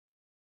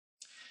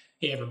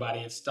Hey everybody,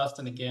 it's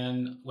Dustin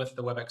again with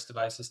the Webex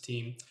Devices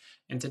team.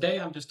 And today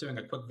I'm just doing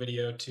a quick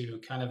video to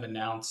kind of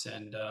announce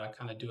and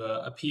kind of do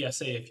a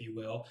PSA, if you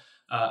will,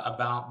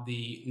 about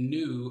the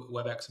new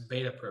Webex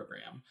beta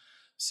program.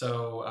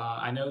 So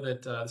I know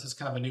that this is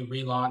kind of a new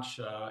relaunch.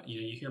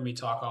 You hear me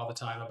talk all the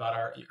time about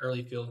our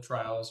early field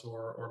trials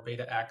or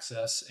beta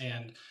access.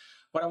 And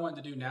what I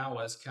wanted to do now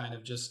was kind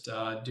of just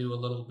do a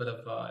little bit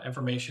of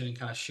information and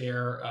kind of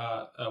share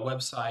a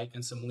website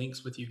and some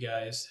links with you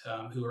guys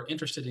who are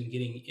interested in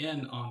getting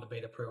in on the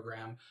beta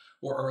program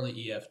or early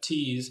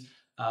EFTs.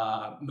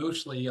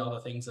 Mostly all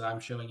the things that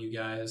I'm showing you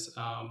guys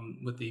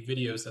with the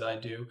videos that I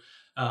do.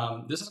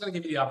 This is going to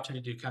give you the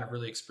opportunity to kind of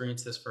really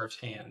experience this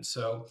firsthand.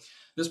 So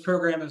this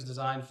program is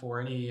designed for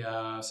any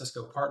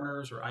Cisco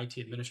partners or IT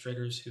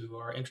administrators who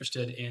are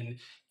interested in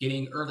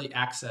getting early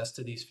access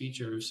to these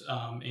features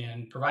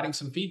and providing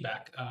some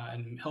feedback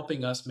and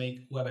helping us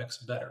make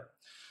WebEx better.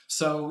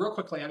 So real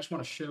quickly, I just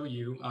want to show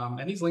you,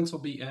 and these links will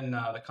be in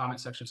the comment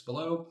sections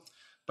below,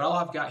 but all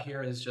I've got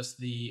here is just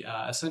the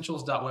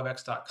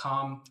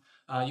essentials.webex.com.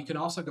 You can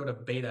also go to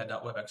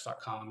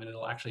beta.webex.com and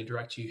it'll actually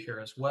direct you here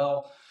as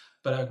well.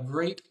 But a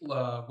great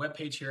web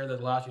page here that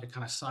allows you to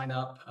kind of sign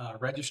up,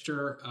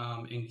 register,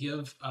 and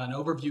give an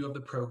overview of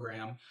the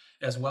program,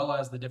 as well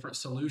as the different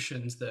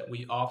solutions that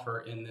we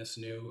offer in this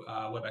new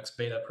WebEx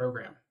beta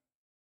program.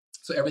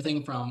 So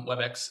everything from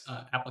WebEx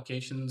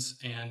applications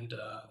and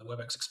the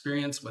WebEx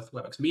experience with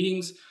WebEx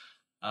meetings,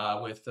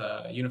 with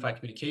unified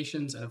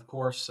communications, and of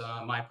course,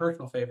 my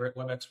personal favorite,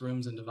 WebEx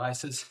rooms and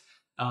devices.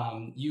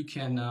 You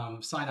can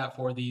sign up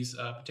for these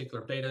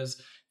particular betas,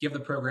 give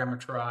the program a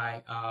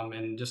try,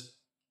 and just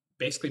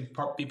basically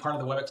be part of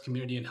the WebEx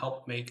community and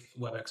help make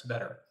WebEx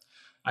better.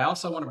 I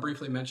also want to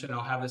briefly mention, I'll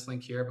have this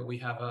link here, but we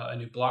have a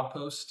new blog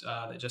post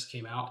that just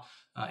came out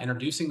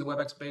introducing the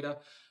WebEx beta,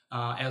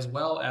 as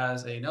well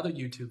as another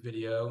YouTube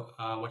video,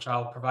 which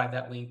I'll provide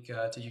that link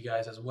to you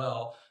guys as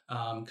well,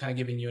 kind of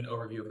giving you an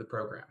overview of the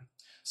program.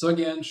 So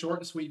again, short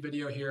and sweet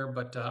video here,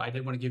 but I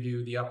did want to give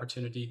you the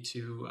opportunity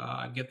to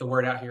get the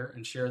word out here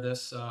and share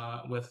this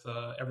with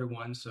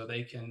everyone so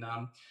they can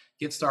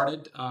get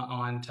started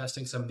on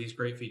testing some of these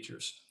great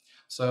features.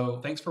 So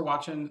thanks for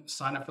watching,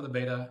 sign up for the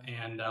beta,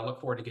 and I look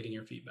forward to getting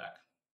your feedback.